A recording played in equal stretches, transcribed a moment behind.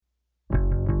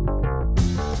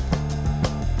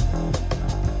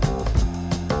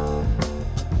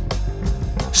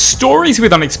Stories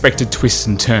with unexpected twists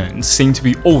and turns seem to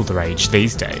be all the rage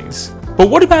these days. But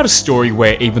what about a story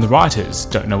where even the writers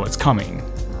don't know what's coming?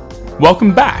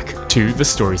 Welcome back to The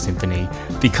Story Symphony,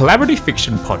 the collaborative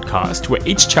fiction podcast where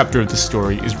each chapter of the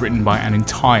story is written by an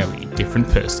entirely different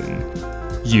person.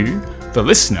 You, the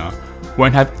listener,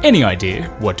 won't have any idea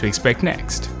what to expect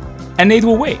next. And neither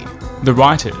will we, the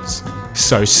writers.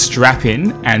 So strap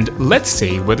in and let's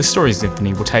see where The Story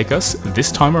Symphony will take us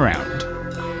this time around.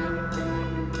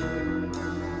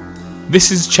 This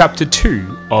is Chapter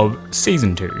 2 of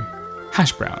Season 2,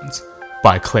 Hash Browns,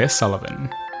 by Claire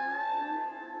Sullivan.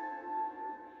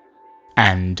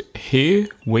 And here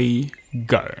we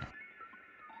go.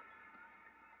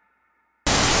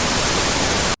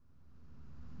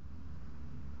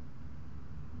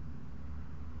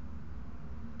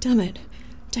 Damn it,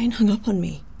 Dane hung up on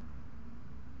me.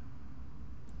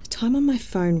 The time on my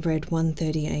phone read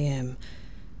 1:30 a.m.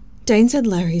 Dane said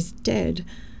Larry's dead.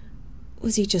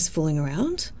 Was he just fooling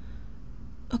around?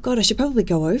 Oh God, I should probably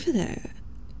go over there.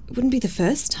 It wouldn't be the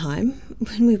first time.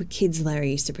 When we were kids,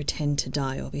 Larry used to pretend to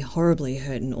die or be horribly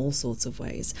hurt in all sorts of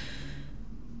ways.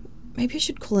 Maybe I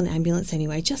should call an ambulance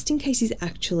anyway, just in case he's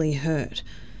actually hurt.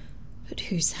 But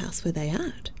whose house were they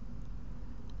at?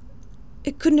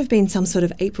 It couldn't have been some sort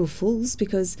of April Fool's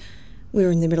because we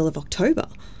were in the middle of October.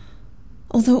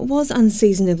 Although it was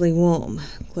unseasonably warm.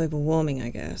 Global warming,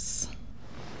 I guess.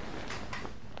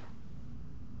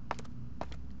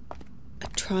 I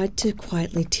tried to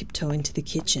quietly tiptoe into the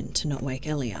kitchen to not wake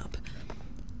Ellie up.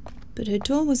 But her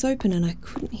door was open and I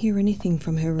couldn't hear anything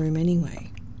from her room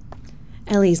anyway.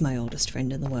 Ellie's my oldest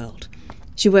friend in the world.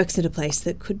 She works at a place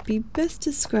that could be best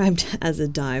described as a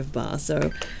dive bar,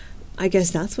 so I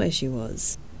guess that's where she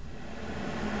was.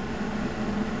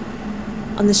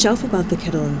 On the shelf above the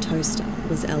kettle and toaster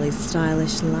was Ellie's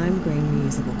stylish lime green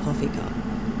reusable coffee cup.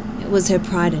 It was her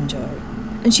pride and joy,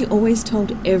 and she always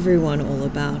told everyone all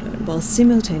about it while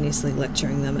simultaneously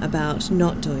lecturing them about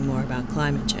not doing more about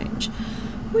climate change,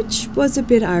 which was a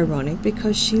bit ironic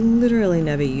because she literally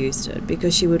never used it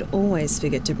because she would always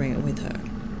forget to bring it with her.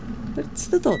 But it's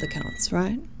the thought that counts,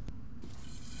 right?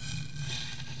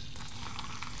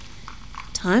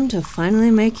 Time to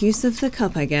finally make use of the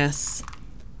cup, I guess.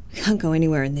 I can't go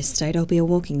anywhere in this state. I'll be a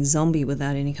walking zombie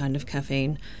without any kind of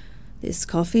caffeine. This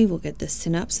coffee will get the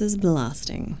synapses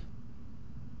blasting.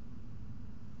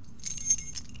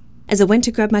 As I went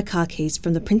to grab my car keys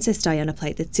from the Princess Diana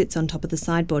plate that sits on top of the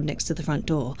sideboard next to the front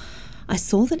door, I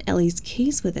saw that Ellie's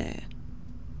keys were there.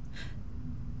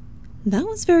 That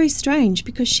was very strange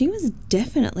because she was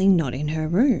definitely not in her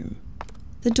room.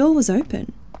 The door was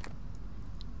open.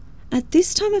 At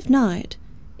this time of night,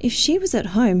 if she was at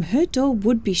home, her door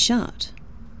would be shut.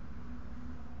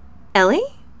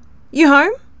 Ellie? You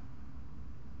home?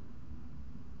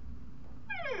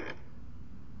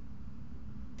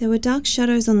 There were dark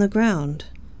shadows on the ground.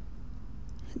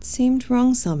 It seemed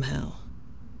wrong somehow.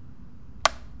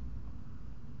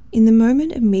 In the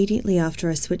moment immediately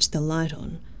after I switched the light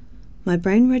on, my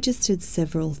brain registered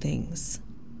several things.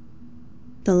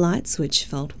 The light switch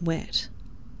felt wet.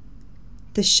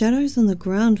 The shadows on the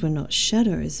ground were not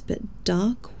shadows, but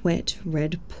dark, wet,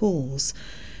 red pools.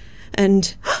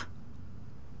 And...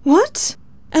 What?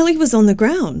 Ellie was on the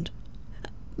ground.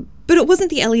 But it wasn't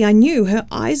the Ellie I knew. Her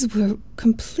eyes were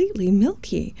completely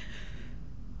milky.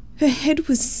 Her head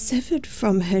was severed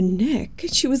from her neck.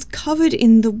 She was covered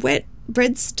in the wet,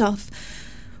 red stuff.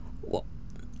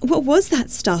 What was that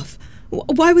stuff?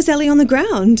 Why was Ellie on the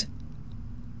ground?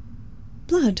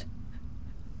 Blood.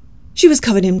 She was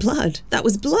covered in blood. That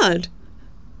was blood.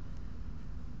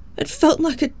 It felt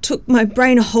like it took my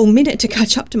brain a whole minute to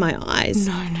catch up to my eyes.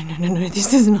 No,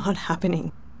 this is not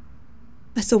happening.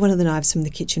 I saw one of the knives from the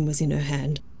kitchen was in her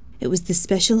hand. It was the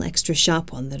special extra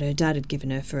sharp one that her dad had given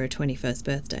her for her 21st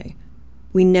birthday.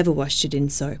 We never washed it in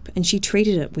soap, and she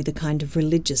treated it with a kind of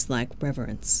religious-like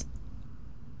reverence.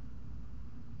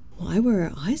 Why were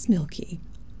her eyes milky?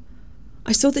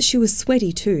 I saw that she was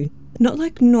sweaty too. Not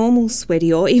like normal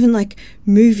sweaty or even like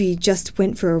movie just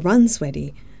went for a run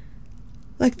sweaty.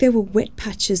 Like there were wet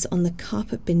patches on the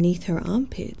carpet beneath her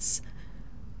armpits.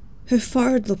 Her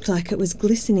forehead looked like it was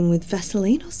glistening with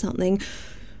Vaseline or something.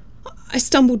 I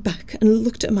stumbled back and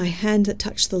looked at my hand that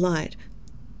touched the light.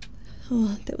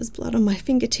 Oh, there was blood on my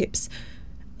fingertips.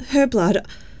 Her blood.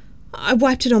 I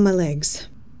wiped it on my legs.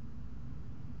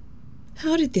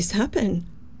 How did this happen?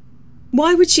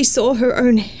 Why would she saw her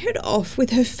own head off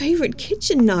with her favourite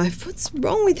kitchen knife? What's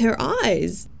wrong with her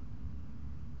eyes?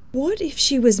 What if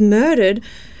she was murdered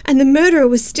and the murderer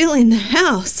was still in the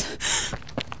house?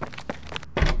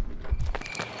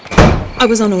 I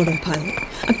was on autopilot.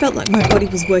 I felt like my body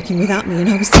was working without me, and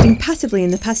I was sitting passively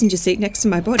in the passenger seat next to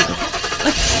my body.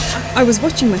 Like I was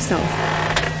watching myself,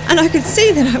 and I could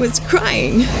see that I was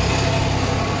crying.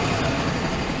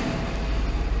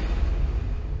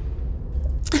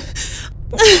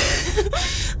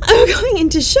 I'm going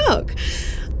into shock.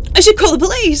 I should call the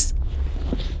police.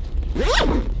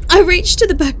 I reached to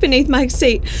the back beneath my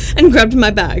seat and grabbed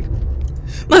my bag.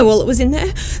 My wallet was in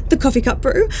there, the coffee cup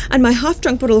brew, and my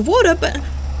half-drunk bottle of water, but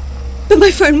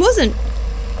my phone wasn't.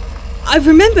 I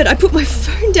remembered I put my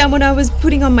phone down when I was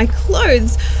putting on my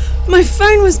clothes. My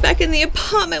phone was back in the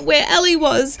apartment where Ellie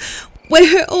was, where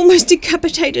her almost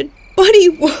decapitated body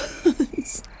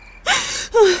was.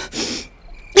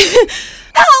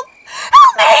 Help!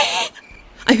 Help me!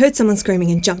 I heard someone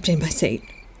screaming and jumped in my seat.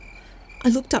 I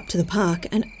looked up to the park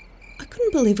and I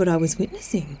couldn't believe what I was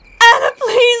witnessing. Anna,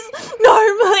 please!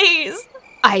 No, please!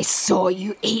 I saw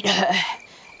you eat her.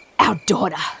 Our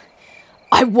daughter.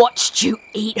 I watched you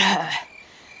eat her.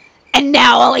 And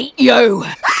now I'll eat you.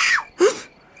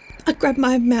 I grabbed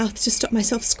my mouth to stop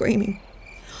myself screaming.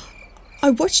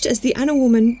 I watched as the Anna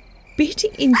woman bit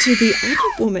into the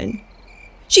other woman.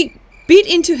 She bit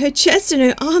into her chest and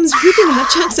her arms, ripping out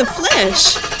chunks of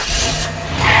flesh.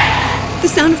 The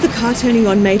sound of the car turning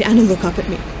on made Anna look up at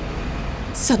me.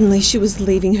 Suddenly she was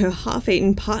leaving her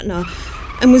half-eaten partner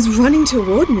and was running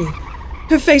toward me.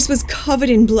 Her face was covered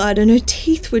in blood and her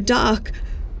teeth were dark.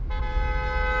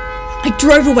 I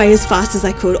drove away as fast as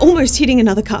I could, almost hitting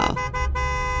another car.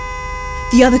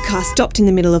 The other car stopped in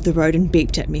the middle of the road and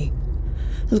beeped at me.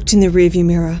 I looked in the rearview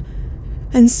mirror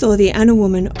and saw the Anna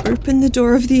woman open the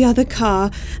door of the other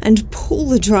car and pull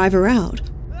the driver out.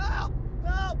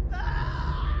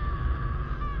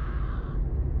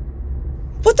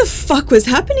 What the fuck was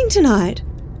happening tonight?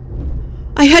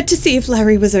 I had to see if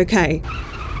Larry was okay.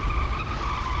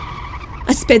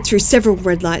 I sped through several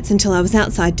red lights until I was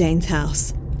outside Dane's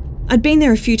house. I'd been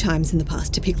there a few times in the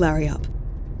past to pick Larry up.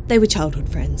 They were childhood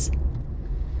friends.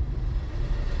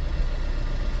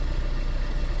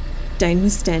 Dane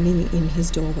was standing in his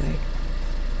doorway.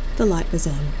 The light was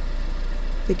on.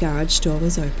 The garage door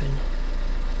was open.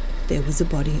 There was a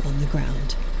body on the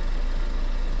ground,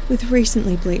 with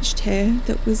recently bleached hair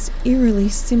that was eerily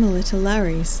similar to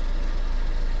Larry's.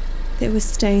 There were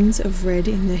stains of red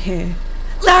in the hair.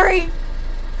 Larry!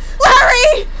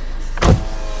 Larry!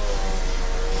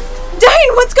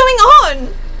 Dane, what's going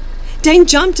on? Dane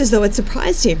jumped as though it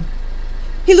surprised him.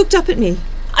 He looked up at me.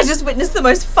 I just witnessed the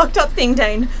most fucked up thing,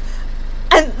 Dane.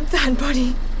 And that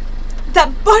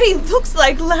body looks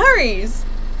like Larry's.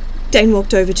 Dane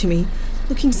walked over to me,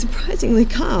 looking surprisingly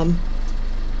calm.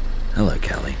 Hello,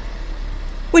 Callie.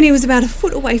 When he was about a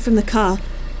foot away from the car,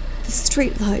 the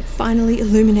street light finally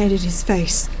illuminated his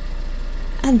face.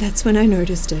 And that's when I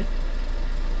noticed it.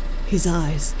 His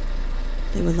eyes.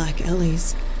 They were like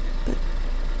Ellie's, but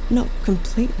not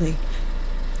completely.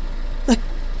 Like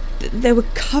they were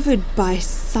covered by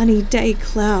sunny day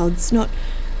clouds, not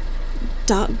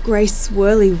dark grey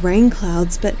swirly rain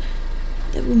clouds, but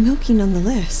they were milky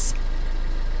nonetheless.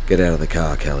 Get out of the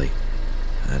car, Callie,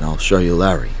 and I'll show you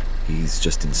Larry. He's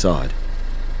just inside.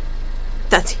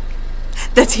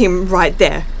 That's him right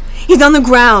there. He's on the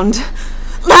ground.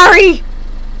 Larry!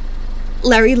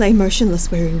 Larry lay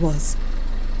motionless where he was.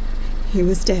 He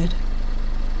was dead.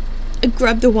 I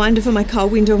grabbed the winder for my car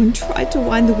window and tried to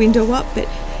wind the window up, but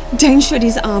Dane shot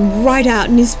his arm right out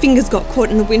and his fingers got caught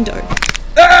in the window.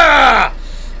 Ah!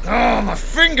 Oh, my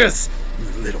fingers! You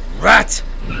little rat!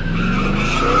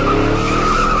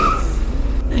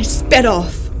 I sped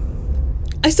off.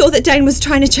 I saw that Dane was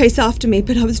trying to chase after me,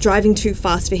 but I was driving too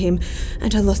fast for him,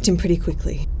 and I lost him pretty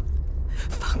quickly.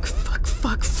 Fuck.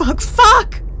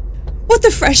 What the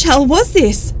fresh hell was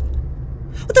this?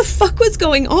 What the fuck was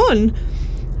going on?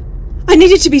 I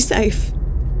needed to be safe.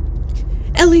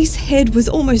 Ellie's head was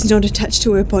almost not attached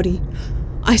to her body.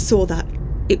 I saw that.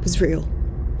 It was real.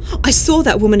 I saw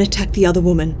that woman attack the other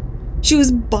woman. She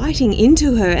was biting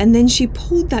into her, and then she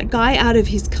pulled that guy out of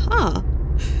his car.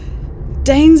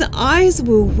 Dane's eyes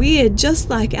were weird, just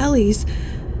like Ellie's,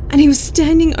 and he was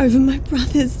standing over my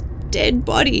brother's dead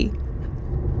body.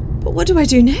 But what do I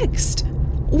do next?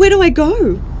 Where do I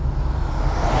go?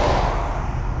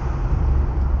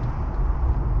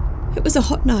 It was a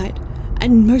hot night,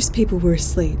 and most people were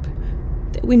asleep.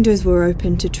 Their windows were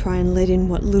open to try and let in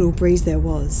what little breeze there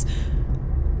was.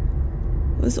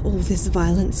 Was all this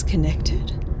violence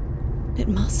connected? It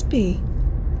must be.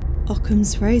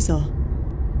 Occam's razor.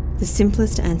 The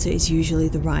simplest answer is usually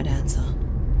the right answer.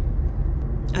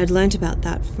 I'd learnt about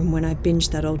that from when I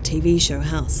binged that old TV show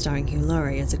House starring Hugh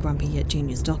Laurie as a grumpy yet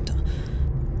genius doctor.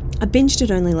 I binged it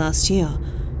only last year,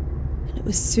 and it was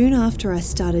was soon after I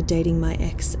started dating my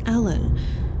ex, Alan.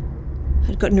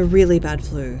 I'd gotten a really bad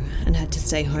flu and had to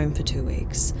stay home for 2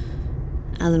 weeks.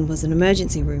 Alan was an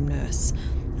emergency room nurse,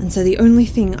 and so the only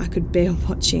thing I could bear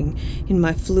watching in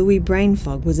my fluey brain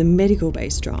fog was a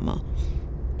medical-based drama.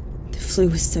 The flu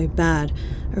was so bad,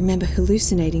 I remember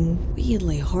hallucinating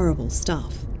weirdly horrible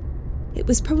stuff. It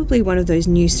was probably one of those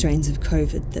new strains of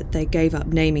COVID that they gave up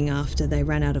naming after they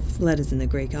ran out of letters in the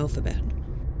Greek alphabet.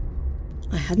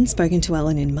 I hadn't spoken to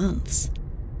Alan in months.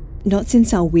 Not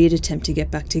since our weird attempt to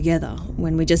get back together,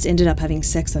 when we just ended up having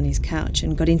sex on his couch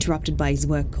and got interrupted by his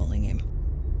work calling him.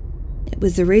 It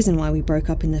was the reason why we broke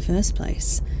up in the first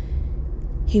place.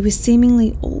 He was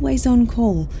seemingly always on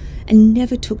call and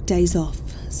never took days off,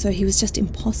 so he was just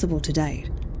impossible to date.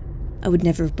 I would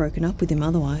never have broken up with him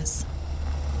otherwise.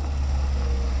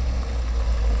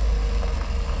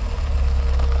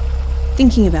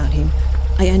 Thinking about him,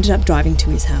 I ended up driving to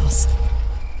his house.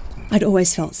 I'd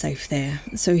always felt safe there,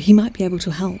 so he might be able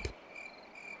to help.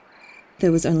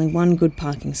 There was only one good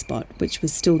parking spot, which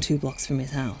was still 2 blocks from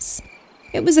his house.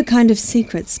 It was a kind of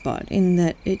secret spot in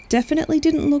that it definitely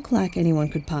didn't look like anyone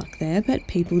could park there, but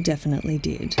people definitely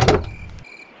did.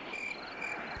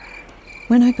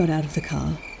 When I got out of the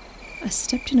car, I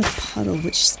stepped in a puddle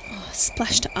which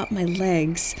splashed up my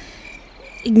legs.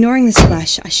 Ignoring the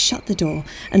splash, I shut the door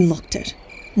and locked it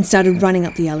and started running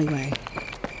up the alleyway.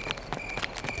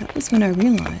 That was when I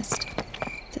realised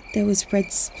that there was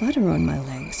red splatter on my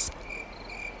legs.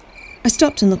 I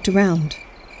stopped and looked around.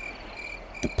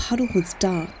 The puddle was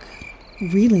dark,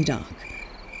 really dark,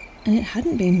 and it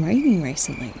hadn't been raining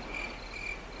recently.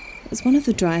 It was one of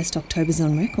the driest Octobers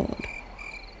on record.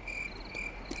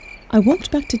 I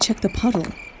walked back to check the puddle.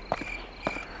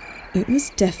 It was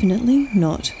definitely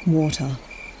not water.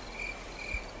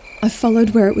 I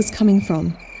followed where it was coming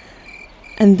from,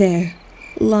 and there,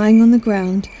 lying on the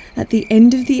ground at the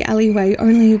end of the alleyway,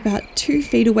 only about 2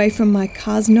 feet away from my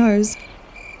car's nose,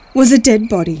 was a dead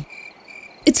body.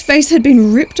 Its face had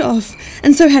been ripped off,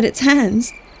 and so had its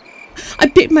hands. I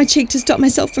bit my cheek to stop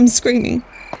myself from screaming.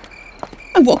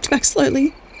 I walked back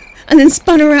slowly, and then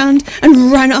spun around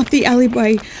and ran up the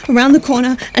alleyway, around the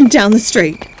corner and down the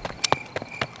street.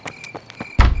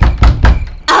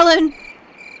 Alan!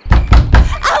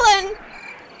 Alan!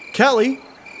 Callie,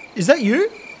 is that you?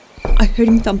 I heard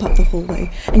him thump up the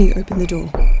hallway, and he opened the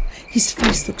door. His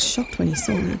face looked shocked when he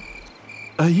saw me.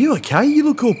 Are you okay? You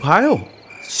look all pale.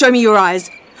 Show me your eyes.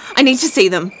 I need to see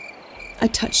them. I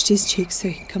touched his cheek so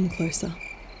he'd come closer.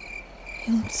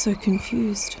 He looked so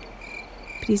confused,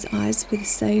 but his eyes were the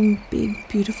same big,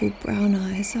 beautiful brown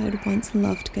eyes I had once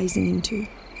loved gazing into.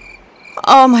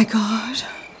 Oh my God.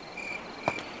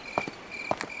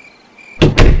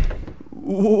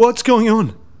 What's going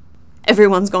on?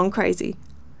 Everyone's gone crazy.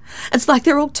 It's like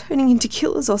they're all turning into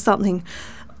killers or something.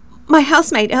 My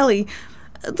housemate Ellie,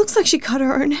 it looks like she cut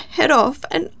her own head off,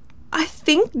 and I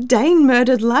think Dane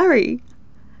murdered Larry.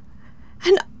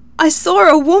 And I saw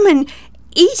a woman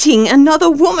eating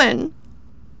another woman.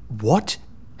 What?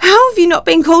 How have you not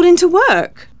been called into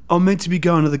work? I'm meant to be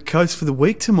going to the coast for the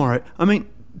week tomorrow. I mean,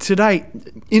 today,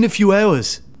 in a few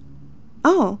hours.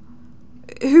 Oh,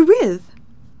 who with?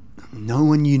 No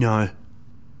one you know.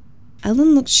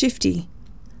 Alan looked shifty,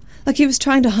 like he was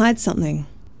trying to hide something.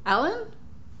 Alan?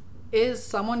 Is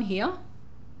someone here?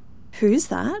 Who's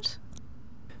that?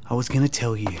 I was going to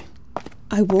tell you.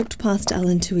 I walked past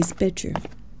Alan to his bedroom.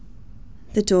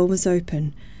 The door was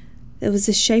open. There was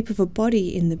the shape of a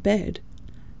body in the bed.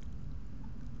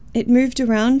 It moved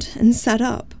around and sat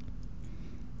up.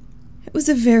 It was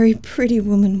a very pretty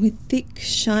woman with thick,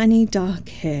 shiny, dark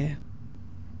hair.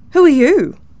 Who are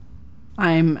you?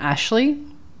 I'm Ashley.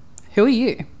 Who are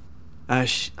you?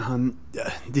 Ash,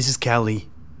 this is Callie.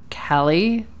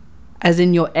 Callie? As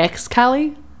in your ex,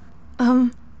 Callie?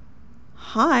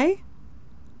 Hi.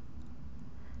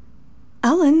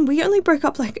 Alan, we only broke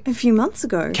up like a few months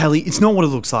ago. Callie, it's not what it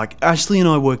looks like. Ashley and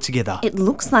I work together. It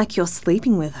looks like you're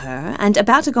sleeping with her and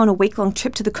about to go on a week-long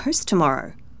trip to the coast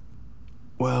tomorrow.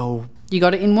 Well... You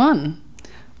got it in one.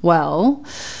 Well,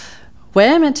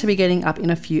 we're meant to be getting up in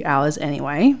a few hours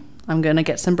anyway. I'm going to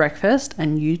get some breakfast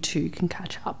and you two can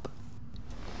catch up.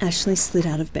 Ashley slid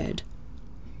out of bed.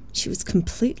 She was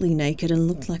completely naked and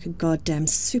looked like a goddamn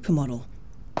supermodel.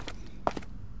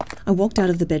 I walked out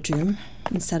of the bedroom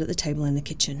and sat at the table in the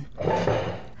kitchen.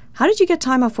 How did you get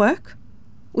time off work?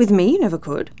 With me, you never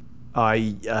could.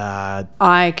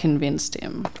 I convinced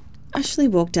him. Ashley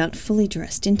walked out fully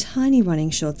dressed in tiny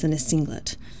running shorts and a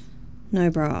singlet. No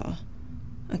bra.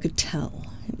 I could tell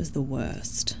it was the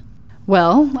worst.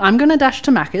 Well, I'm going to dash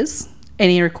to Macca's.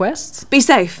 Any requests? Be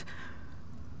safe.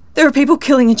 There are people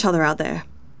killing each other out there.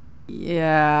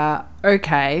 Yeah,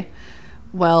 okay.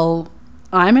 Well,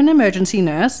 I'm an emergency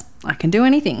nurse. I can do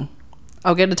anything.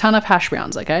 I'll get a ton of hash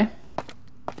browns, okay?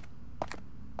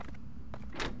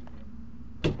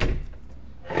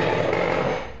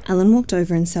 Alan walked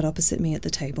over and sat opposite me at the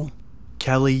table.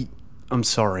 Kelly, I'm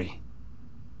sorry.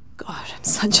 God, I'm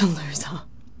such a loser.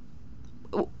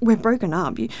 We're broken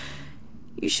up. You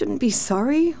shouldn't be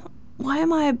sorry. Why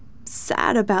am I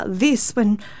sad about this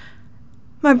when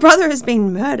my brother has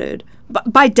been murdered?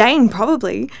 By Dane,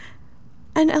 probably.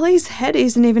 And Ellie's head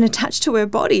isn't even attached to her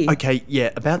body. Okay,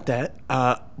 yeah, about that.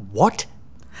 What?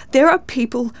 There are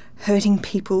people hurting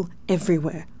people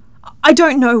everywhere. I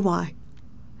don't know why.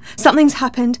 Something's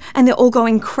happened and they're all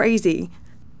going crazy.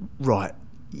 Right,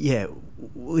 yeah.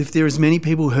 Well, if there are as many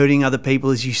people hurting other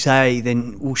people as you say,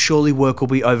 then surely work will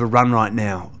be overrun right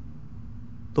now.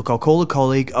 Look, I'll call a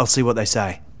colleague, I'll see what they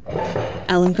say.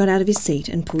 Alan got out of his seat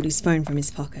and pulled his phone from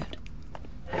his pocket.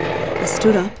 I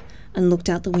stood up and looked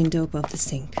out the window above the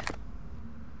sink.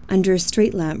 Under a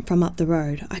street lamp from up the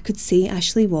road, I could see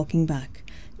Ashley walking back,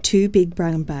 2 big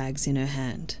brown bags in her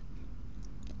hand.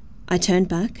 I turned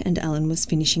back and Alan was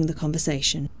finishing the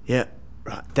conversation. Yeah,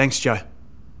 right. Thanks, Joe.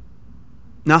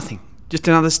 Nothing. Just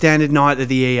another standard night at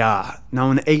the ER. No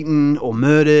one eaten or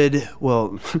murdered.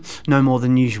 Well, no more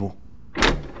than usual.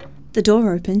 The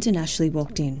door opened and Ashley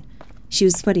walked in. She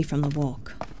was sweaty from the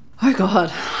walk. Oh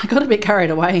God, I got a bit carried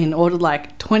away and ordered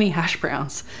like 20 hash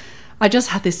browns. I just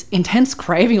had this intense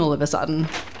craving all of a sudden.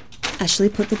 Ashley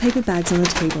put the paper bags on the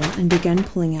table and began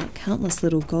pulling out countless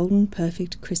little golden,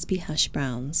 perfect, crispy hash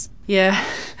browns. Yeah,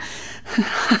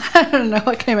 I don't know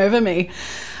what came over me.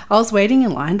 I was waiting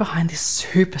in line behind this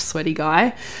super sweaty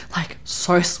guy, like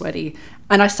so sweaty,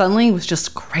 and I suddenly was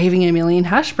just craving a million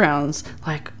hash browns,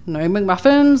 like no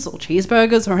McMuffins or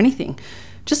cheeseburgers or anything,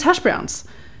 just hash browns.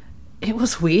 It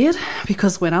was weird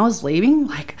because when I was leaving,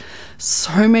 like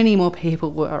so many more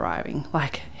people were arriving,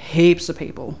 like heaps of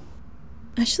people.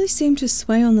 Ashley seemed to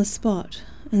sway on the spot,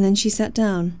 and then she sat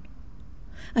down.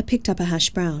 I picked up a hash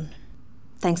brown.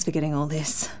 Thanks for getting all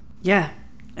this. Yeah,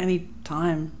 any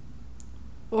time.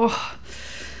 Oh,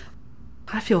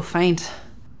 I feel faint.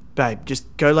 Babe, just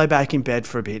go lay back in bed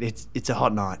for a bit. It's a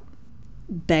hot night.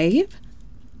 Babe?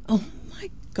 Oh my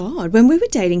God, when we were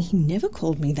dating, he never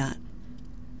called me that.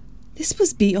 This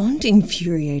was beyond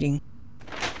infuriating.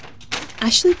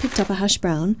 Ashley picked up a hash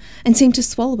brown and seemed to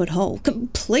swallow it whole,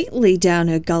 completely down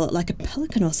her gullet like a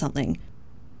pelican or something.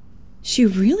 She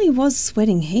really was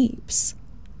sweating heaps.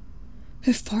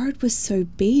 Her forehead was so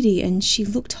beady and she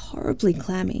looked horribly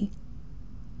clammy.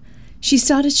 She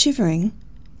started shivering,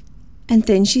 and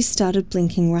then she started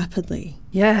blinking rapidly.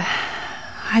 Yeah,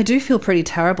 I do feel pretty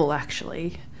terrible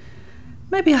actually.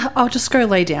 Maybe I'll just go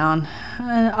lay down.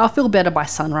 I'll feel better by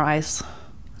sunrise.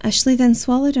 Ashley then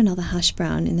swallowed another hash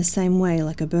brown in the same way,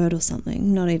 like a bird or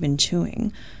something, not even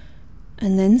chewing,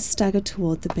 and then staggered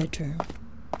toward the bedroom.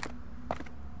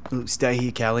 Look, stay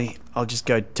here, Callie. I'll just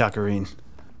go tuck her in.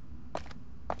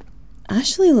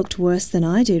 Ashley looked worse than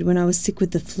I did when I was sick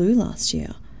with the flu last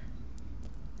year.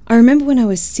 I remember when I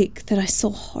was sick that I saw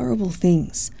horrible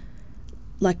things.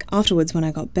 Like afterwards when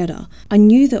I got better, I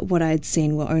knew that what I had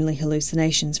seen were only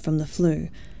hallucinations from the flu.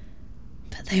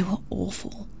 But they were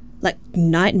awful, like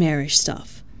nightmarish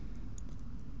stuff.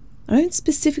 I don't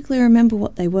specifically remember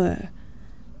what they were.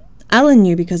 Alan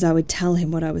knew because I would tell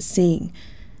him what I was seeing,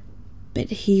 but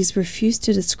he's refused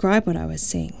to describe what I was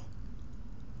seeing.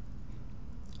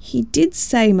 He did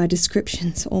say my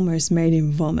descriptions almost made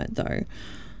him vomit, though.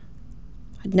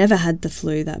 I'd never had the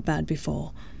flu that bad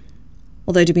before.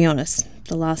 Although, to be honest,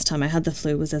 the last time I had the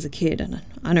flu was as a kid, and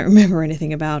I don't remember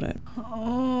anything about it.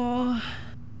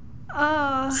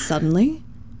 Suddenly,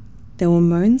 there were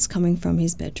moans coming from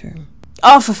his bedroom.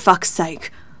 Oh, for fuck's sake!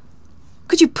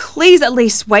 Could you please at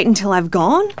least wait until I've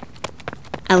gone?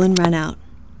 Alan ran out.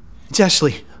 It's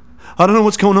Ashley. I don't know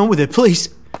what's going on with her, please.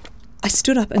 I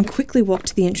stood up and quickly walked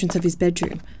to the entrance of his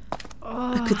bedroom.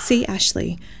 I could see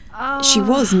Ashley. She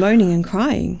was moaning and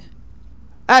crying.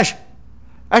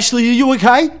 Ashley, are you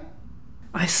okay?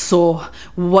 I saw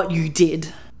what you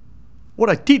did. What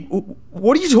I did?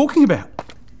 What are you talking about?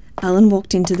 Alan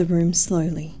walked into the room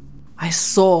slowly. I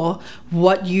saw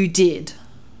what you did.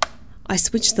 I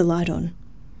switched the light on.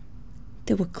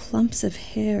 There were clumps of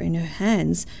hair in her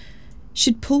hands.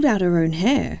 She'd pulled out her own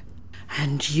hair.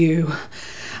 And you.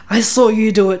 I saw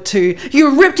you do it too.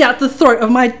 You ripped out the throat of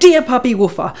my dear puppy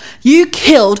Woofer. You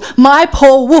killed my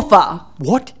poor Woofer.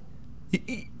 What?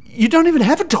 You don't even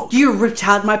have a dog. You ripped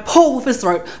out my poor Woofer's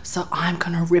throat, so I'm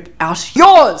gonna rip out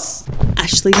yours.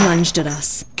 Ashley lunged at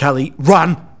us. Callie,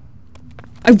 run!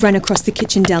 I ran across the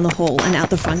kitchen, down the hall and out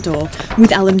the front door,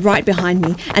 with Alan right behind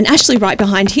me and Ashley right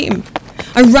behind him.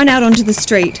 I run out onto the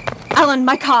street. Alan,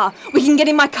 my car. We can get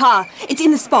in my car. It's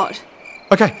in the spot.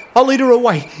 Okay, I'll lead her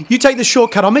away. You take the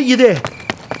shortcut. I'll meet you there.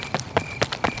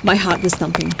 My heart was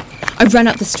thumping. I ran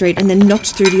up the street and then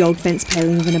knocked through the old fence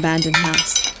paling of an abandoned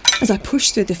house. As I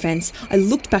pushed through the fence, I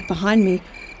looked back behind me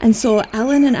and saw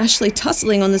Alan and Ashley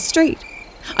tussling on the street.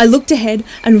 I looked ahead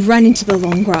and ran into the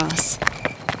long grass.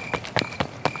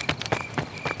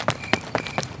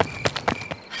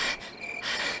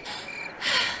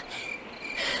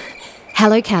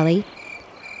 Hello, Callie.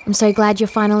 I'm so glad you're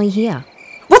finally here.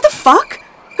 What the fuck?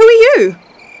 Who are you?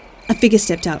 A figure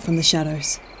stepped out from the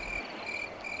shadows.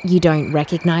 You don't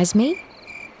recognise me?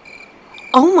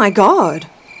 Oh my god.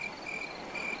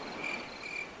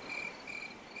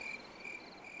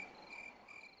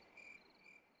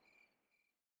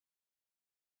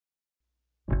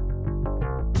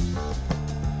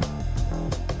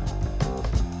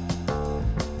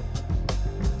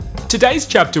 Today's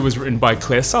chapter was written by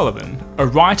Claire Sullivan, a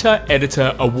writer,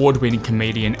 editor, award-winning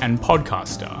comedian and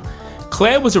podcaster.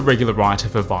 Claire was a regular writer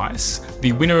for Vice,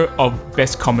 the winner of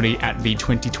Best Comedy at the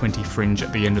 2020 Fringe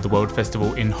at the End of the World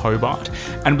Festival in Hobart,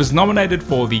 and was nominated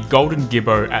for the Golden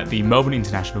Gibbo at the Melbourne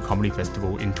International Comedy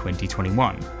Festival in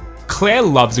 2021. Claire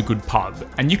loves a good pub,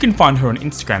 and you can find her on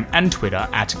Instagram and Twitter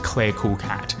at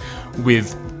ClaireCoolCat,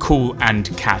 with cool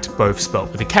and cat both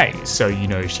spelt with a K, so you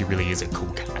know she really is a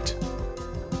cool cat.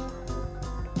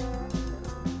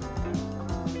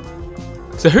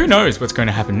 So who knows what's going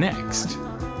to happen next?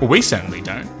 Well, we certainly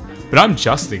don't, but I'm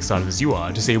just as excited as you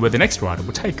are to see where the next writer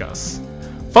will take us.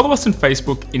 Follow us on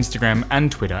Facebook, Instagram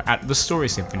and Twitter at The Story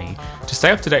Symphony to stay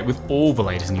up to date with all the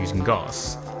latest news and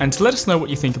goss, and to let us know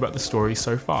what you think about the story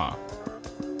so far.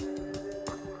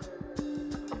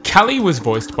 Callie was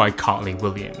voiced by Carly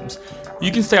Williams.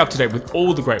 You can stay up to date with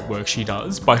all the great work she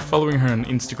does by following her on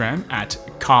Instagram at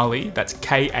Carly, that's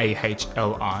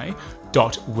Kahli,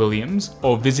 .Williams,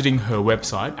 or visiting her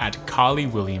website at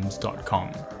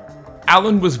carlywilliams.com.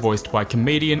 Alan was voiced by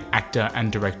comedian, actor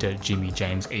and director Jimmy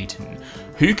James Eaton,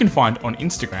 who you can find on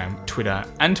Instagram, Twitter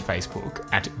and Facebook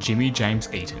at Jimmy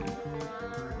James Eaton.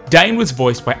 Dane was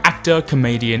voiced by actor,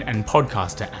 comedian and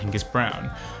podcaster Angus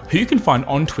Brown, who you can find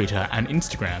on Twitter and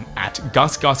Instagram at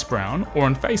Gus Brown or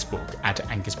on Facebook at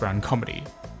Angus Brown Comedy.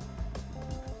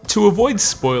 To avoid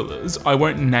spoilers, I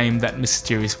won't name that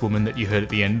mysterious woman that you heard at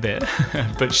the end there,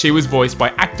 but she was voiced by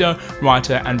actor,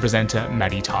 writer and presenter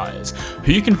Maddie Tyres,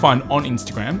 who you can find on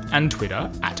Instagram and Twitter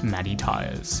at Maddie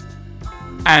Tyres.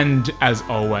 And as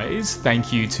always,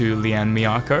 thank you to Leanne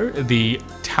Miyako, the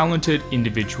talented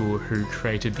individual who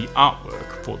created the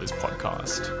artwork for this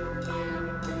podcast.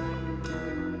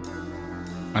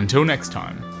 Until next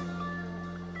time.